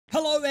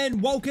Hello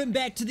and welcome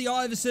back to the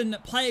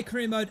Iversen player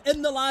career mode.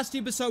 In the last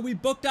episode, we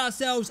booked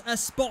ourselves a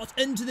spot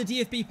into the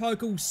DFB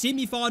Pokal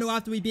semi-final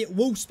after we beat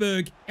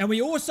Wolfsburg. And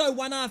we also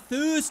won our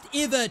first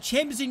ever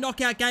Champions League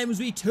knockout game as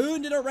we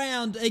turned it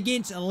around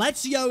against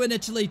Lazio in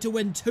Italy to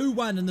win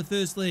 2-1 in the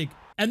first leg.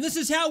 And this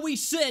is how we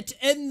sit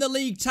in the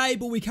league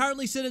table. We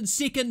currently sit in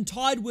second,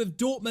 tied with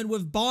Dortmund,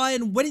 with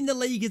Bayern winning the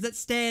league as it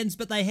stands,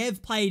 but they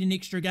have played an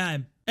extra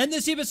game. In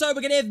this episode,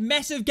 we're going to have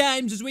massive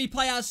games as we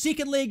play our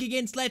second leg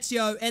against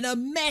Lazio and a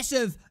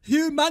massive,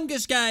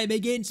 humongous game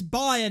against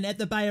Bayern at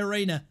the Bay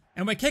Arena.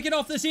 And we're kicking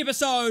off this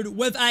episode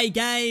with a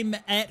game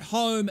at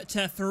home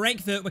to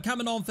Frankfurt. We're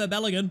coming on for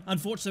Bellingham.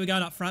 Unfortunately, we're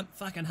going up front.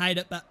 Fucking hate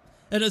it, but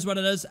it is what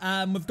it is.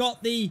 We've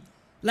got the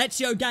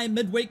Lazio game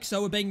midweek,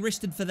 so we're being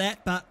rested for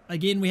that. But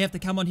again, we have to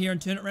come on here and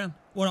turn it around.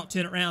 Well, not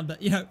turn it around,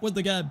 but, you know, win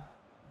the game.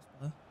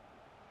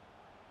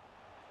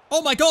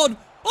 Oh my god!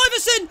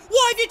 Iversen!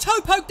 Why have you toe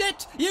poked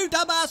it? You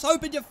dumbass!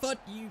 Open your foot,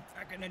 you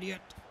fucking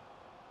idiot.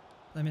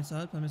 Play me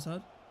inside, play me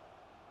inside.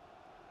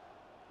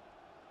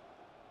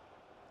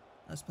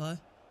 Nice play.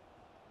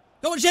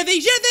 Go on, Chevy!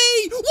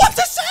 Chevy! What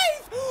a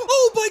save!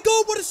 Oh my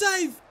god, what a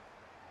save!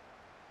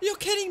 You're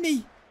kidding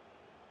me.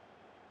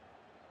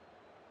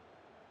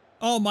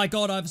 Oh my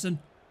god, Iversen.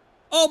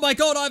 Oh my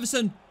god,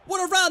 Iversen. What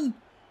a run!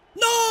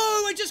 No!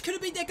 I just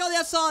couldn't beat that guy on the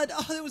outside.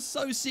 Oh, that was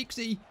so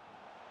sexy.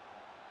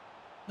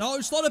 No,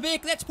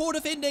 Slotterbeck, that's poor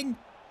defending.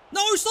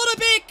 No,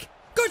 Slotterbeck!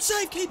 Good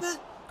save, keeper.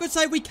 Good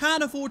save. We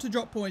can't afford to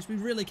drop points. We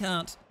really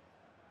can't.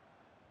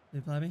 Did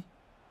he play me?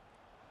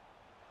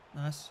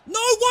 Nice. No,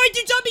 why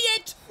did you jump me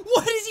it?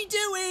 What is he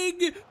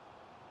doing?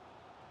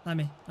 Play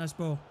me. Nice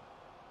ball.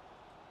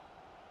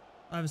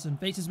 Iversen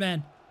beats his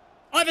man.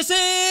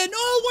 Iversen!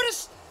 Oh, what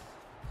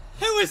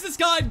a... Who is this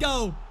guy in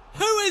goal?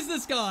 Who is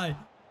this guy?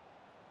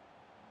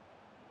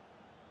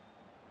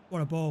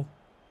 What a ball.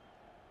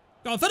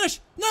 Go on, finish!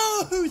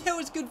 No! That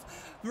was good.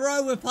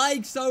 Bro, we're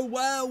playing so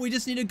well. We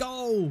just need a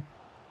goal.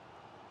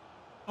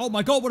 Oh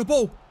my god, what a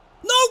ball.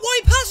 No, why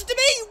pass it to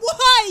me?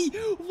 Why?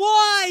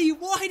 Why?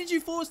 Why did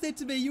you force that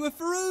to me? You were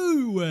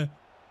through.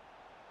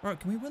 Bro,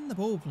 can we win the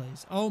ball,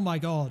 please? Oh my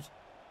god.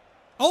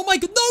 Oh my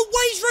god. No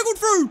way, he's wriggled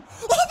through.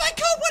 Oh my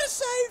god, what a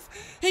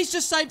save. He's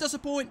just saved us a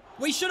point.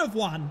 We should have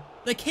won.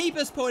 The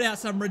keeper's pulled out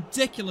some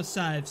ridiculous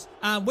saves.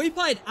 We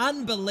played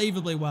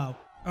unbelievably well.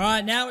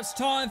 Alright, now it's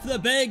time for the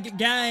big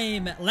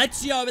game.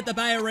 Lazio at the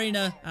Bay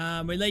Arena.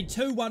 We lead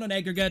 2-1 on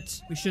aggregate.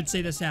 We should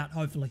see this out,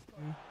 hopefully.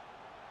 Can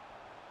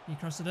you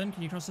cross it in?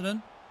 Can you cross it in?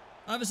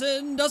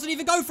 Iversen doesn't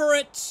even go for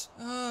it.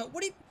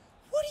 What do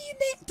you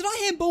mean? Did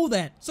I handball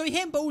that? So he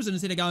handballs it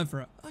instead of going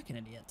for it. Fucking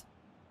idiot.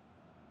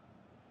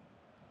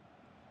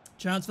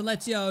 Chance for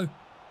Lazio.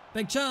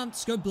 Big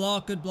chance. Good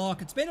block, good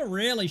block. It's been a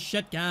really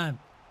shit game.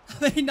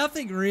 I mean,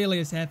 nothing really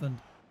has happened.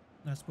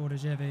 Nice ball to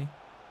Xavi.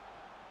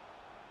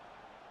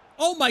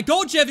 Oh my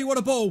god, Chevy, what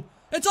a ball.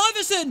 It's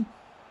Iversen.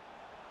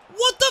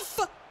 What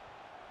the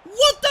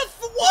what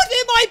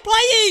am I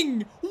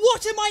playing?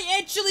 What am I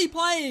actually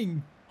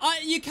playing?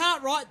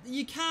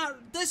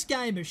 This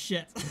game is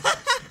shit.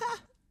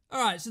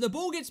 Alright, so the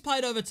ball gets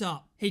played over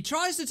top. He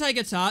tries to take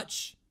a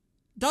touch.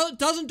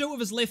 Doesn't do it with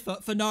his left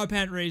foot for no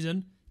apparent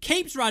reason.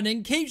 Keeps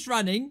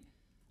running.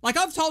 Like,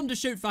 I've told him to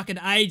shoot fucking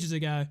ages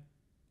ago.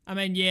 I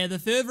mean, yeah, the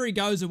further he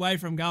goes away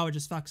from goal, it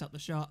just fucks up the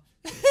shot.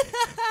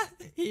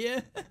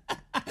 Yeah.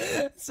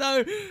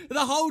 So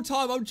the whole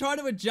time I'm trying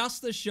to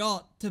adjust the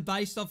shot to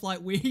based off like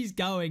where he's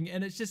going,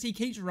 and it's just he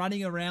keeps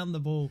running around the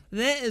ball.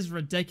 That is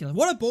ridiculous.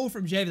 What a ball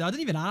from Xavi. I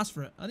didn't even ask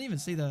for it. I didn't even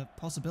see the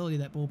possibility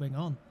of that ball being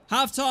on.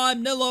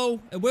 Half-time, 0-0.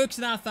 It works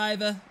in our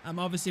favour.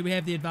 Obviously we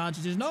have the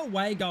advantage. There's no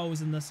away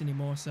goals in this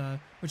anymore, so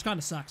which kind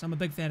of sucks. I'm a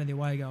big fan of the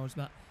away goals,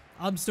 but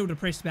I'm still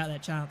depressed about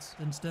that chance.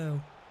 And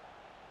still.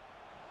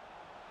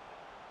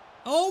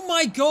 Oh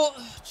my god.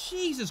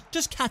 Jesus,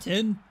 just cut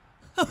in.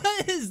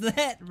 What is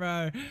that,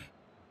 bro?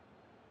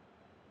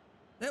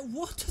 That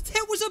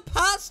was a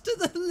pass to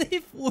the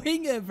left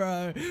winger,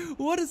 bro.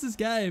 What is this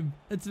game?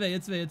 It's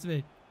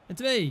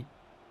me.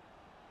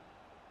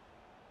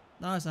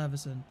 Nice,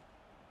 Iversen.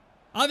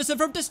 Iversen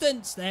from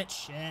distance. That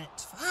shit.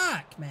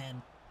 Fuck,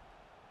 man.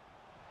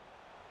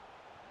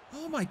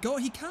 Oh my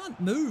god, he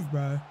can't move,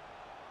 bro.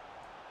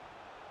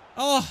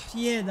 Oh,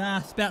 yeah,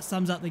 that about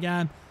sums up the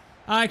game.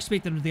 I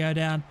expected him to go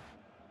down.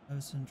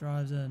 Iversen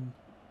drives in.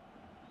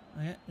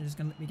 Okay, they're just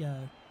gonna let me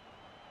go.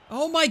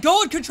 Oh my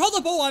god, control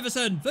the ball,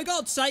 Iversen! For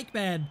God's sake,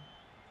 man.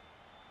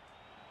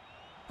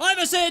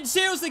 Iversen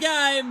seals the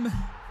game!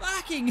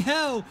 Fucking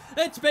hell!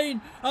 It's been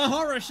a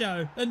horror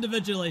show,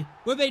 individually.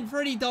 We've been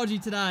pretty dodgy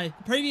today.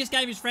 The previous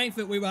game is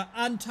Frankfurt, we were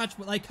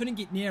untouchable. They couldn't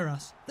get near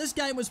us. This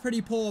game was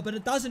pretty poor, but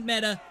it doesn't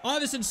matter.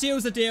 Iversen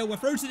seals the deal. We're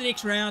through to the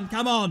next round.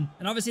 Come on.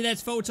 And obviously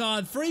that's full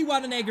time.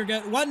 3-1 in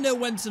aggregate. 1-0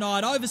 win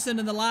tonight. Iversen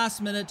in the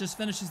last minute just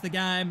finishes the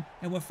game,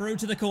 and we're through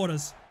to the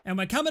quarters. And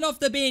we're coming off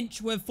the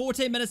bench with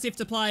 14 minutes left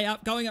to play.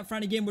 Going up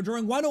front again. We're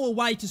drawing 1-0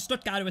 away to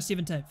Stuttgart, who are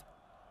 17th.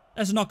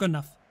 That's not good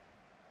enough.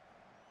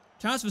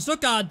 Chance for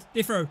Stuttgart.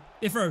 They're through.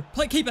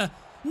 Play keeper.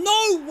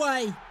 No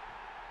way.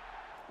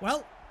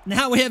 Well,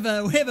 now we have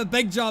a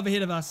big job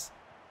ahead of us.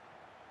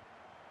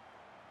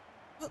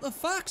 What the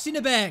fuck,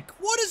 centre back?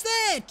 What is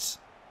that?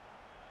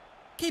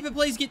 Keeper,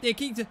 please get there.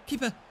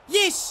 Keeper.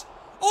 Yes!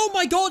 Oh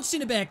my god,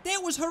 centre back.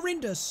 That was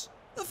horrendous.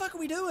 What the fuck are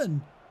we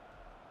doing?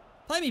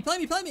 Play me.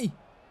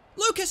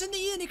 Lucas, in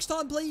the air next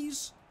time,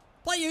 please.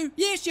 Play you.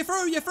 Yes, you're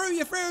through.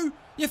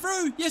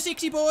 You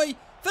sexy boy.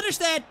 Finish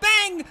that.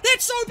 Bang!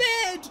 That's so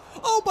bad!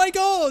 Oh my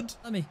god!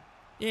 Play me.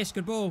 Yes,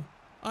 good ball.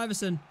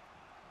 Iversen.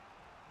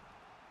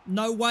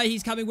 No way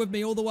he's coming with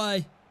me all the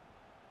way.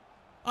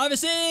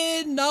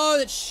 Iversen! No,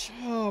 that's...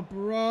 Oh,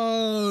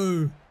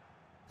 bro.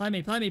 Play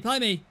me.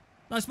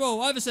 Nice ball.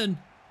 Iversen.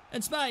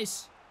 In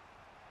space.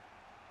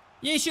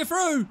 Yes, you're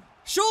through.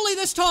 Surely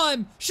this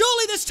time.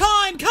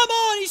 Come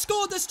on, he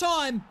scored this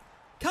time.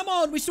 Come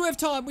on, we still have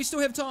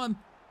time.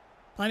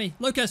 Play me.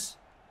 Lucas.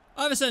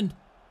 Iversen.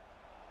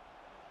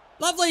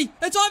 Lovely.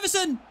 It's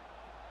Iversen.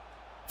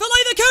 For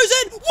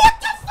Leverkusen. What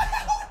the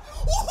fuck?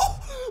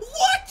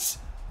 What?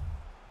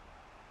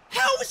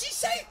 How was he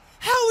safe?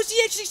 How was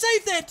he actually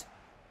saved that?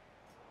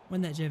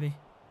 Win that, Javi.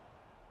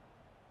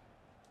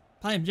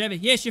 Play him, Javi.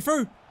 Yes, you're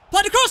through.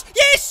 Play it across.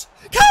 Yes!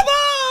 Come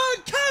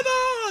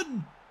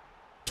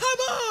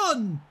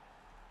on!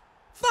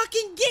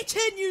 Fucking get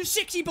in, you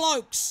sexy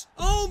blokes!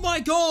 Oh my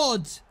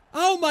god!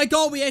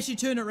 We actually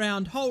turn it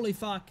around. Holy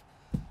fuck.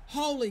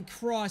 Holy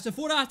Christ. I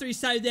thought after he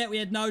saved that we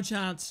had no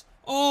chance.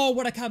 Oh,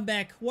 what a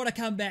comeback.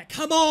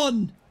 Come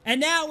on! And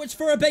now it's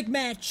for a big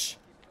match.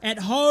 At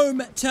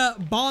home to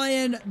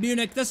Bayern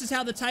Munich. This is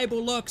how the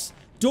table looks.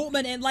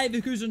 Dortmund and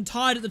Leverkusen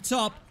tied at the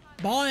top.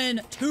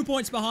 Bayern 2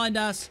 points behind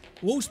us.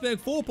 Wolfsburg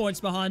 4 points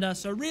behind us.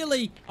 So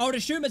really, I would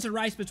assume it's a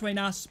race between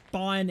us,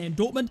 Bayern and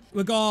Dortmund.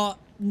 We've got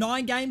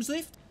 9 games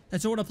left.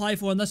 That's all to play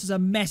for, and this is a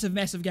massive,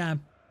 massive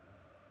game.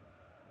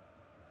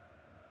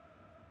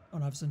 Oh,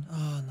 Iversen.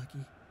 Oh,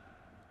 unlucky.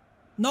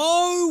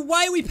 No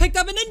way, we picked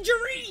up an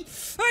injury!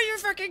 Are you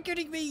fucking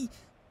kidding me?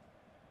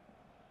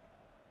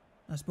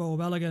 Nice ball,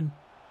 Balogun.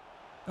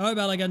 Go,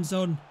 Balogun,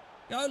 son.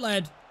 Go,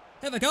 lad.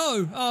 Have a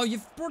go. Oh,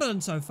 you've brought it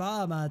in so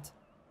far, mate.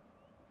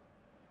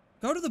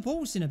 Go to the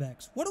ball,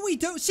 centre-backs. What do we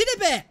do?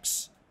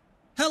 Centre-backs!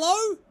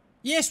 Hello?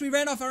 Yes, we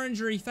ran off our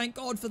injury. Thank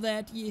God for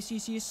that. Yes.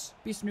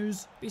 Best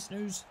news.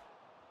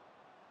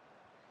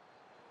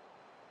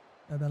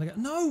 Go, Balogun.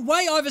 No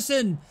way,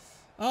 Iversen!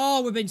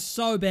 Oh, we've been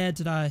so bad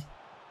today.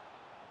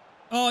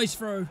 Oh, he's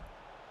through.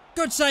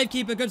 Good save,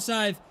 keeper. Good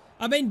save.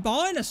 I mean,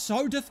 Bayern are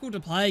so difficult to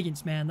play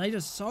against, man. They're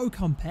just so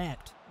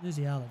compact. There's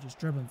Yala just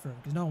dribbling through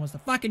because no one wants to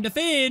fucking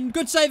defend.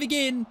 Good save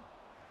again.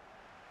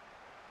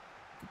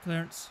 Good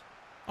clearance.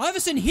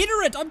 Iversen,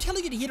 header it. I'm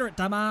telling you to header it,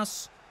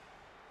 dumbass.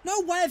 No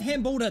way I've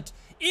handballed it.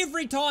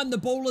 Every time the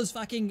ball is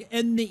fucking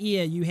in the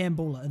air, you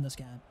handball it in this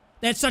game.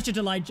 That's such a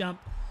delayed jump.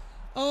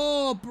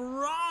 Oh,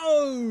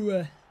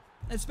 bro.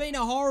 It's been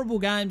a horrible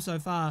game so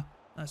far.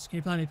 Nice. Can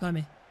you play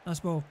me? Nice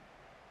ball.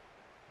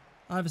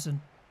 Iversen.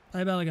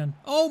 Play Balogun.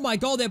 Oh my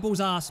god, that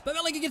ball's ass. But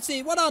Balogun gets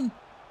there. Well done.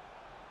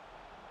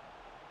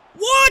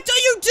 What are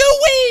you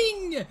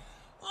doing?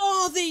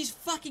 Oh, these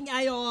fucking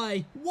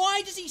AI.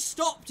 Why does he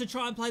stop to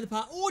try and play the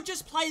pass? Or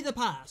just play the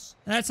pass?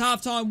 That's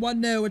halftime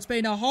 1-0. It's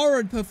been a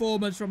horrid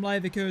performance from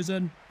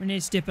Leverkusen. We need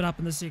to step it up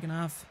in the second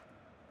half.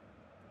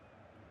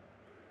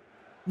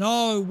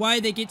 No way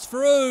that gets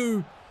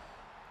through.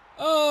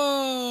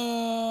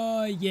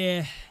 Oh,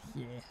 yeah.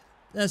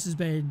 This has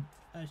been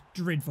a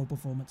dreadful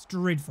performance.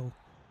 Dreadful.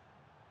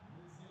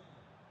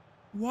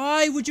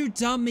 Why would you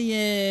dummy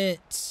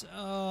it?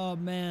 Oh,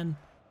 man.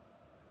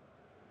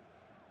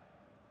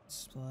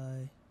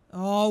 Display.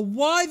 Oh,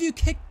 why have you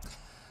kicked?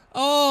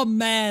 Oh,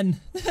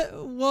 man.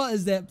 What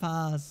is that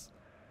pass?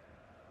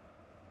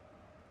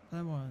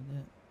 Come on.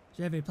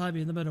 Yeah. Javi, play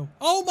me in the middle.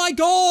 Oh, my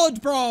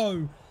God,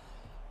 bro.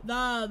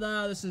 Nah,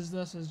 this has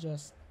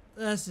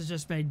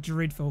just been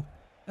dreadful.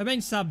 I've been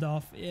subbed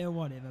off. Yeah,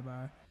 whatever,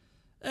 bro.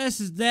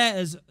 That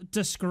is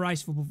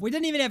disgraceful. We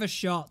didn't even have a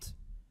shot.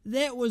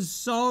 That was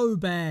so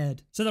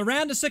bad. So the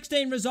round of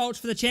 16 results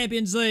for the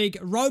Champions League.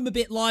 Roma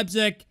bet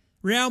Leipzig.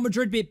 Real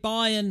Madrid bet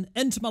Bayern.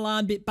 Inter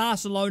Milan bet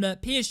Barcelona.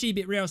 PSG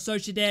bet Real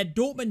Sociedad.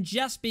 Dortmund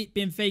just bet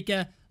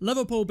Benfica.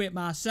 Liverpool bet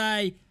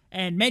Marseille.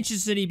 And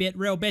Manchester City bet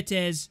Real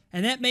Betis.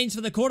 And that means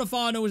for the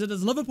quarterfinals it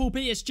is Liverpool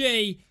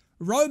PSG,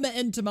 Roma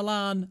Inter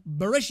Milan,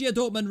 Borussia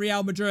Dortmund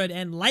Real Madrid,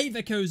 and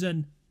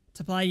Leverkusen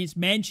to play against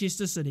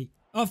Manchester City.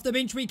 Off the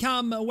bench we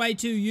come, away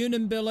to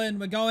Union Berlin.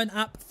 We're going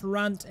up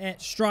front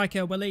at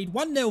striker. We lead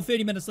 1-0,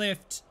 30 minutes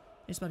left.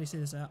 Let's buddy see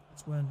this out.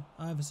 Let's win.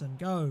 Iversen,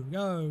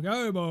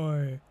 go,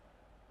 boy.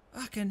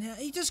 Fucking hell,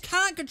 he just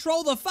can't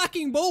control the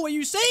fucking ball. Are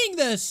you seeing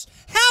this?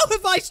 How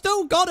have I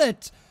still got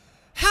it?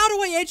 How do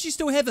I actually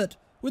still have it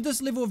with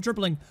this level of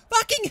dribbling?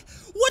 Fucking,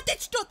 what?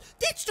 That's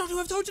not who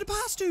I've told you to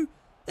pass to.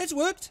 That's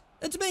worked.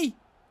 It's me.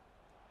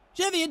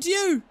 Javi, it's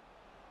you.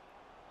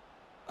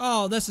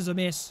 Oh, this is a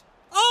mess.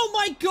 Oh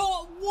my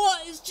god,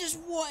 what is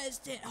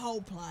that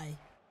whole play?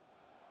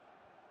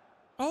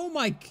 Oh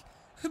my,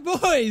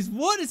 boys,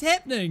 what is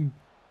happening?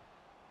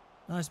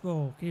 Nice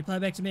ball. Can you play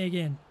back to me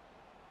again?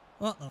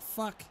 What the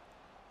fuck?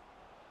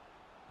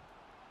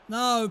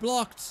 No,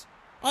 blocked.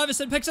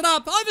 Iversen picks it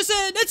up.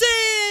 Iversen, it's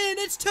in!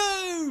 It's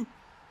 2!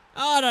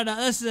 I don't know.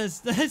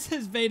 This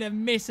has been a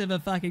mess of a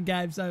fucking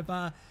game so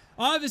far.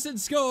 Iversen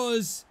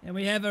scores, and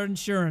we have our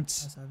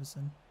insurance. That's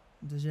Iversen.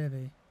 To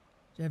Javi.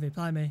 Javi,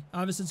 play me.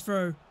 Iversen's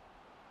through.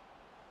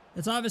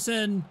 It's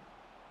Iversen.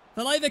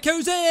 For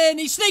Leverkusen.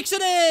 He sneaks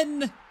it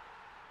in.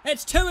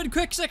 It's 2 in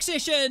quick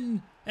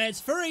succession.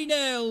 It's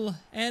 3-0.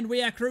 And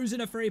we are cruising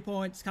to 3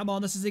 points. Come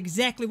on, this is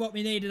exactly what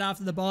we needed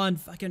after the Bayern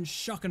fucking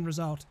shocking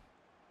result.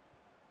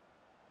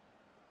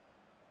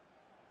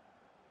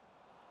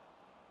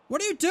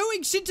 What are you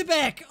doing,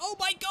 centre-back? Oh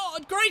my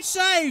god, great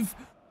save.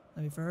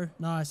 Let me through.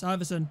 Nice,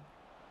 Iversen.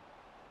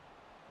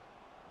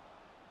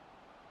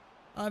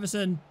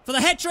 Iversen for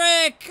the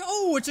hat-trick.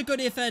 Oh, it's a good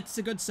effort. It's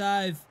a good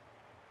save.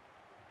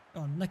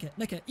 Oh, nick it,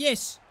 nick it.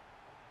 Yes.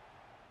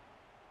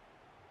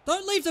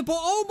 Don't leave the ball.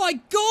 Oh my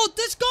god,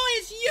 this guy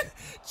is you.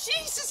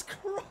 Jesus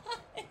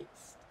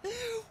Christ.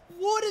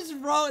 What is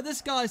wrong with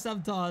this guy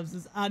sometimes?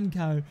 It's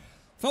unco.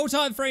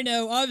 Full-time 3-0.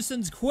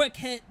 Iversen's quick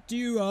hit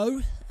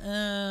duo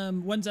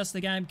wins us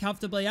the game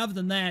comfortably. Other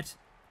than that,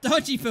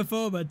 dodgy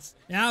performance.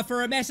 Now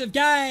for a massive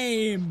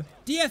game.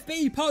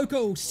 DFB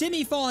Pokal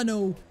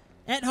semi-final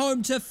at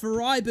home to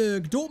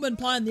Freiburg. Dortmund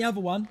playing the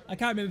other one. I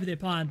can't remember who they're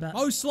playing, but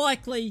most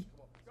likely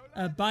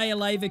a Bayer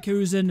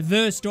Leverkusen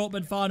versus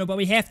Dortmund final. But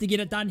we have to get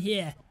it done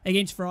here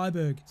against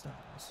Freiburg.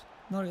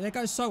 No, that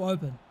guy's so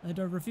open. They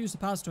don't refuse to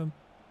pass to him.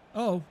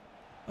 Oh,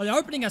 they're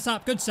opening us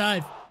up. Good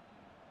save.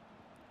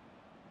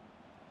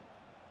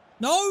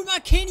 No,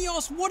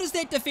 Marquinhos, what is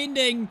that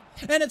defending?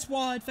 And it's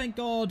wide, thank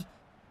God.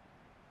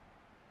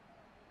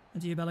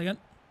 Into you, Bellingham.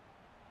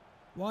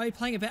 Why are you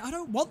playing it back? I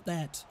don't want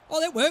that.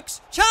 Oh, that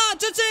works.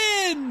 Chance, it's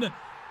in!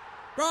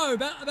 Bro,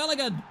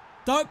 Bellingham,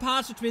 don't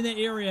pass it to me in that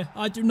area.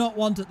 I do not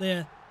want it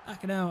there.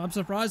 Fucking hell, I'm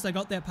surprised they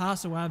got that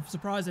pass away. I'm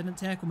surprised they didn't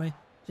tackle me.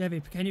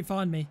 Javi, can you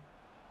find me?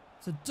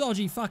 It's a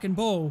dodgy fucking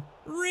ball.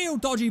 Real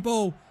dodgy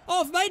ball. Oh,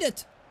 I've made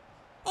it.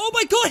 Oh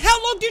my God,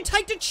 how long do you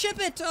take to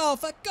chip it? Oh,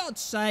 for God's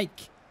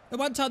sake. The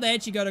one time they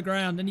actually go to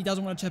ground and he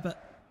doesn't want to chip it.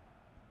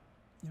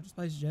 Yeah, just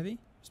play Javi.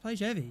 Just play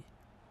Javi.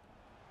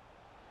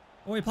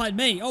 Oh, he played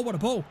me. Oh, what a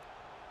ball.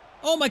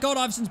 Oh my God,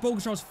 Iversen's ball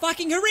control is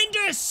fucking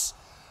horrendous.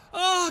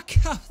 Oh,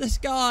 God, this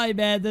guy,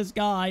 man, this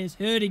guy is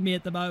hurting me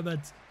at the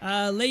moment.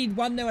 Lead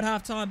 1-0 at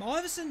halftime.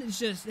 Iversen is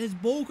just, his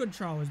ball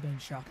control has been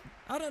shocking.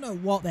 I don't know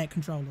what that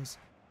control is.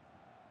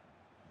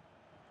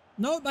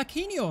 No,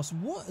 Marquinhos,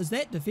 what is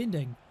that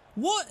defending?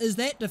 What is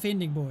that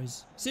defending,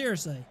 boys?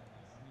 Seriously.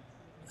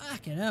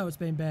 Fucking hell, it's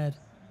been bad.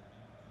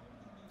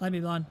 Play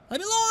me line. Play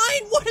me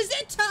line! What is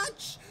that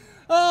touch?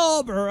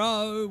 Oh,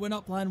 bro, we're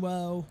not playing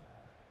well.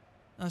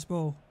 Nice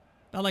ball.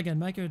 Bellingham,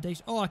 make her a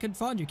decent... Oh, I can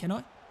find you, can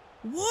I?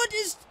 What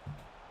is...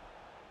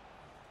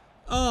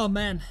 Oh,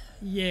 man.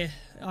 Yeah,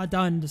 I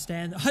don't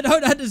understand. I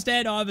don't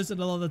understand Iversen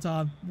a lot of the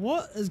time.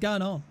 What is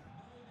going on?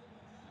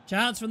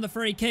 Chance from the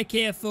free kick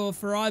here for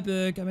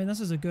Freiburg. I mean, this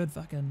is a good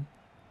fucking...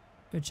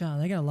 Good chance.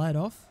 They're going to lay it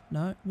off?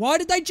 No. Why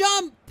did they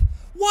jump?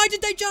 Why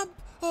did they jump?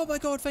 Oh, my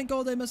God. Thank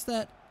God they missed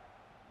that.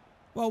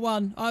 Well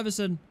won.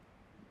 Iversen.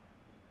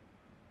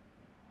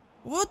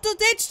 What the...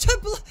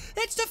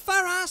 That's to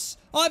Faras.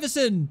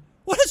 Iversen.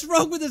 What is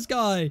wrong with this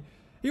guy?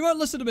 He won't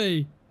listen to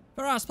me.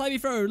 Faras, play me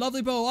through.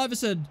 Lovely ball.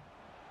 Iversen.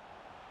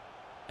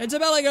 Into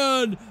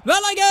Bellingham.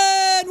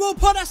 Bellingham will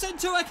put us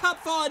into a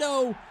cup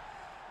final.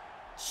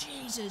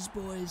 Jesus,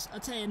 boys. I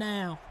tell you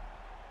now.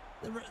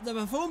 The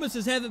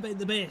performances haven't been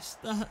the best.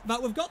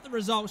 But we've got the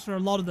results for a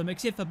lot of them,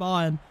 except for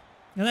Bayern.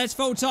 And that's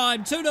full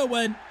time. 2-0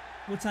 win.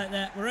 We'll take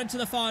that. We're into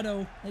the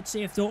final. Let's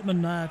see if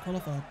Dortmund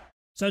qualify.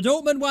 So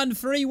Dortmund won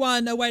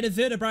 3-1 away to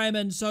Werder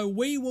Bremen. So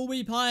we will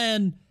be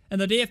playing in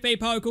the DFB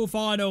Pokal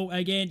final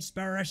against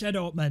Borussia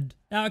Dortmund.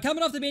 Now,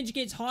 coming off the bench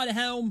against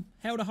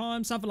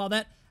Heideheim, something like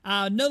that.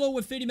 0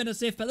 with 30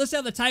 minutes left, but this is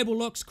how the table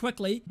looks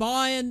quickly.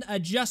 Bayern are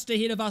just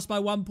ahead of us by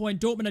 1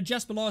 point. Dortmund are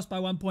just below us by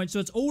 1 point, so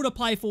it's all to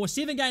play for.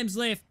 7 games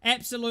left.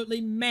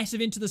 Absolutely massive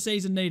into the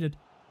season needed.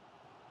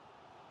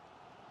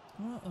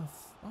 What the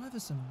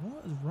Iversen,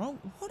 what is wrong?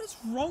 What is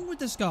wrong with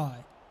this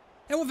guy?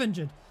 And we've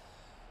injured.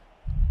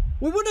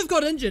 We wouldn't have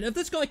got injured if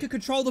this guy could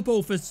control the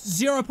ball for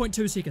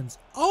 0.2 seconds.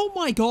 Oh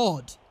my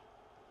God.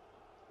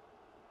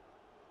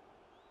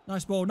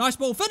 Nice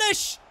ball,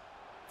 finish!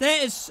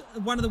 That is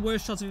one of the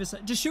worst shots I've ever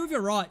seen. Just shoot with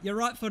your right. You're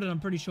right-footed, I'm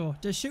pretty sure.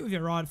 Just shoot with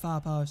your right far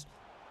post.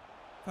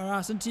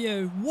 Faras, into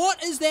you.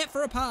 What is that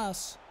for a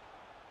pass?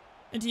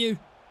 Into you.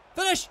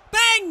 Finish!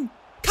 Bang!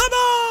 Come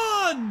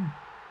on!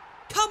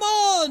 Come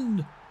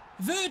on!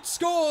 Vert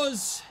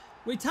scores.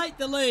 We take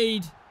the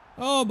lead.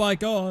 Oh my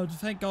God.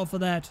 Thank God for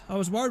that. I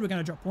was worried we were going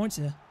to drop points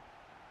here.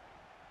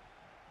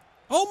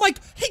 Oh my...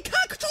 He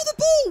can't control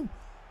the ball!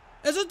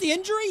 Is it the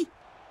injury?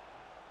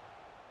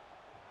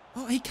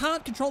 Oh, he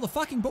can't control the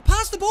fucking ball.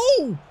 Pass the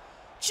ball!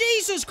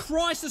 Jesus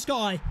Christ, this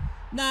guy.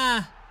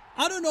 Nah,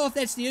 I don't know if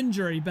that's the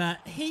injury, but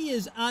he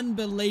is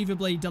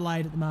unbelievably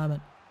delayed at the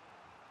moment.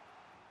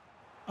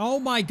 Oh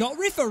my God,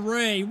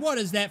 referee, what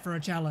is that for a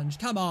challenge?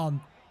 Come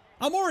on.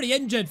 I'm already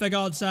injured, for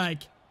God's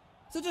sake.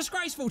 It's a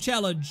disgraceful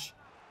challenge.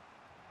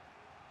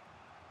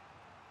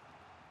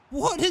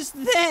 What is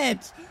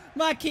that?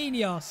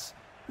 Marquinhos.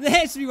 That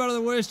has to be one of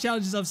the worst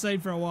challenges I've seen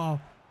for a while.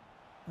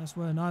 That's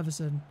where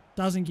Iversen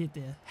doesn't get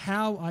there.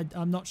 How?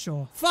 I'm not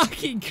sure.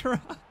 Fucking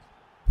Christ.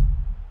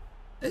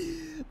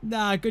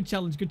 Nah, good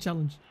challenge, good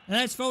challenge. And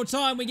that's full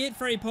time. We get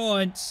 3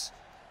 points.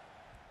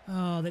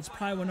 Oh, let's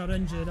pray we're not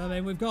injured. I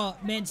mean, we've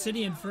got Man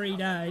City in 3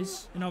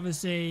 days. And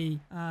obviously,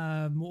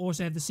 we'll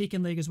also have the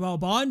second leg as well.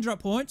 Bayern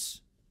drop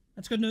points.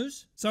 That's good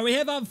news. So we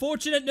have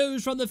unfortunate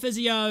news from the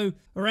physio.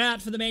 We're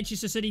out for the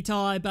Manchester City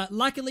tie. But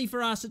luckily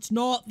for us, it's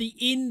not the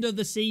end of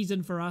the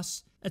season for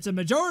us. It's a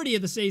majority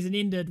of the season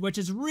ended, which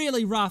is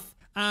really rough.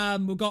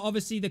 We've got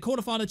obviously the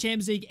quarterfinal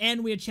Champions League,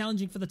 and we're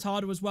challenging for the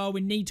title as well.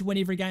 We need to win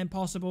every game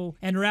possible,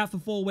 and we're out for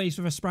 4 weeks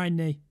with a sprained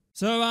knee.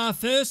 So our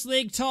first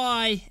leg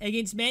tie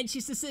against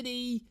Manchester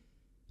City,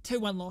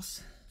 2-1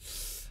 loss.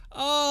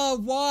 Oh,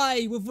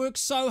 why? We've worked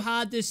so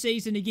hard this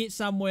season to get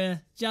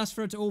somewhere, just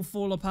for it to all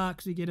fall apart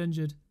because we get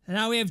injured. And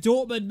now we have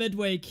Dortmund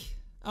midweek.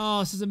 Oh,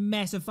 this is a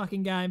massive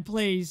fucking game.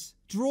 Please.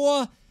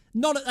 Draw.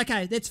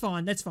 Okay, that's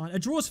fine. That's fine. A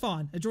draw's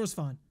fine. A draw's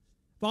fine.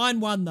 Bayern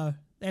won, though.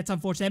 That's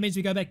unfortunate. That means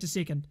we go back to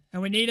second.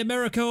 And we need a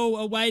miracle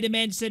away to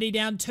Man City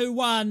down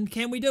 2-1.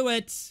 Can we do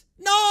it?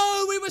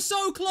 No! We were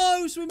so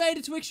close! We made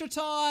it to extra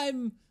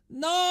time!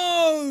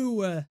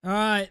 No!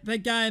 Alright,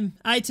 big game.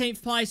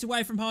 18th place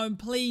away from home.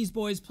 Please,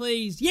 boys,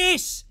 please.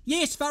 Yes!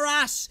 Yes for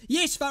us!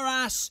 Yes for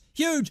us!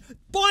 Huge!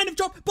 Bayern and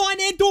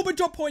Dortmund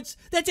drop points!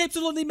 That's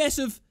absolutely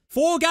massive!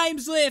 4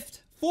 games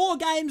left! 4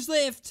 games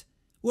left!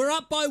 We're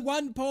up by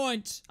 1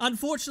 point.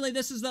 Unfortunately,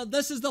 this is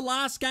the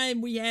last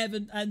game we have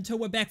until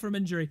we're back from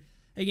injury.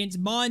 Against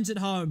Mainz at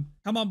home.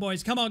 Come on,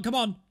 boys. Come on, come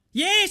on.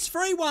 Yes,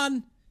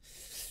 3-1.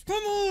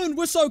 Come on.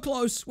 We're so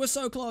close. We're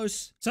so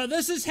close. So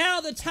this is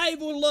how the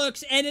table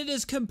looks, and it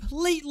is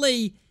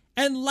completely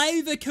in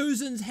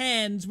Leverkusen's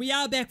hands. We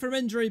are back from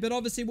injury, but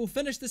obviously we'll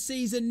finish the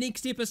season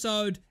next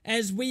episode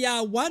as we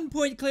are 1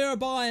 point clear of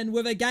Bayern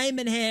with a game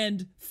in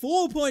hand.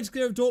 4 points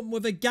clear of Dortmund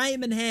with a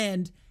game in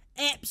hand.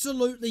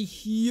 Absolutely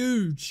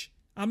huge.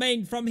 I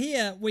mean, from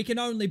here, we can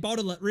only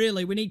bottle it,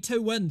 really. We need 2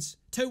 wins.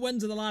 2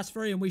 wins in the last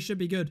 3, and we should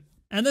be good.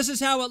 And this is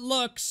how it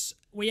looks.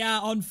 We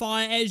are on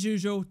fire as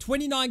usual.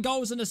 29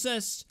 goals and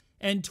assists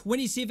in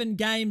 27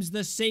 games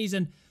this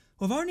season.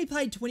 We've only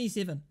played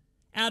 27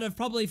 out of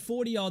probably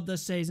 40 odd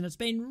this season. It's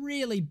been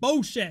really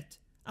bullshit.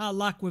 Our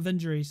luck with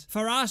injuries.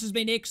 Farage has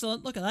been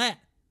excellent. Look at that.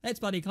 That's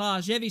bloody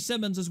class. Xavi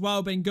Simons as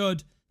well been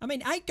good. I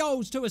mean, 8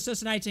 goals, 2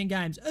 assists in 18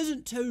 games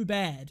isn't too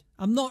bad.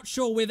 I'm not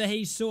sure whether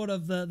he's sort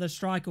of the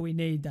striker we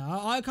need, though.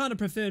 I kind of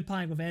preferred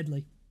playing with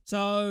Adley.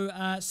 So,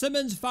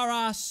 Simons,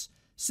 Farage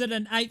sit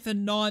in 8th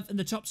and 9th in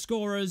the top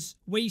scorers.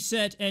 We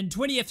sit in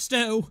 20th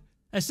still.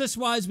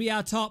 Assist-wise, we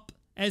are top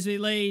as we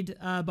lead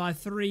by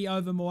 3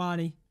 over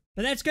Moani.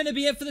 But that's going to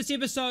be it for this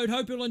episode.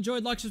 Hope you all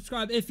enjoyed. Like,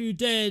 subscribe if you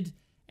did.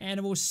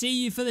 And we'll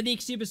see you for the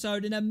next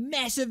episode in a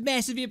massive,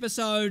 massive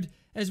episode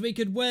as we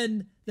could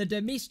win the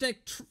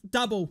domestic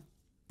double.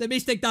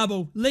 Domestic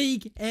double.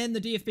 League and the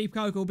DFB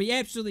Coke will be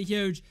absolutely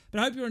huge. But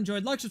I hope you all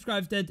enjoyed. Like,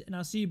 subscribe if you did. And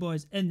I'll see you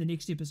boys in the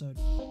next episode.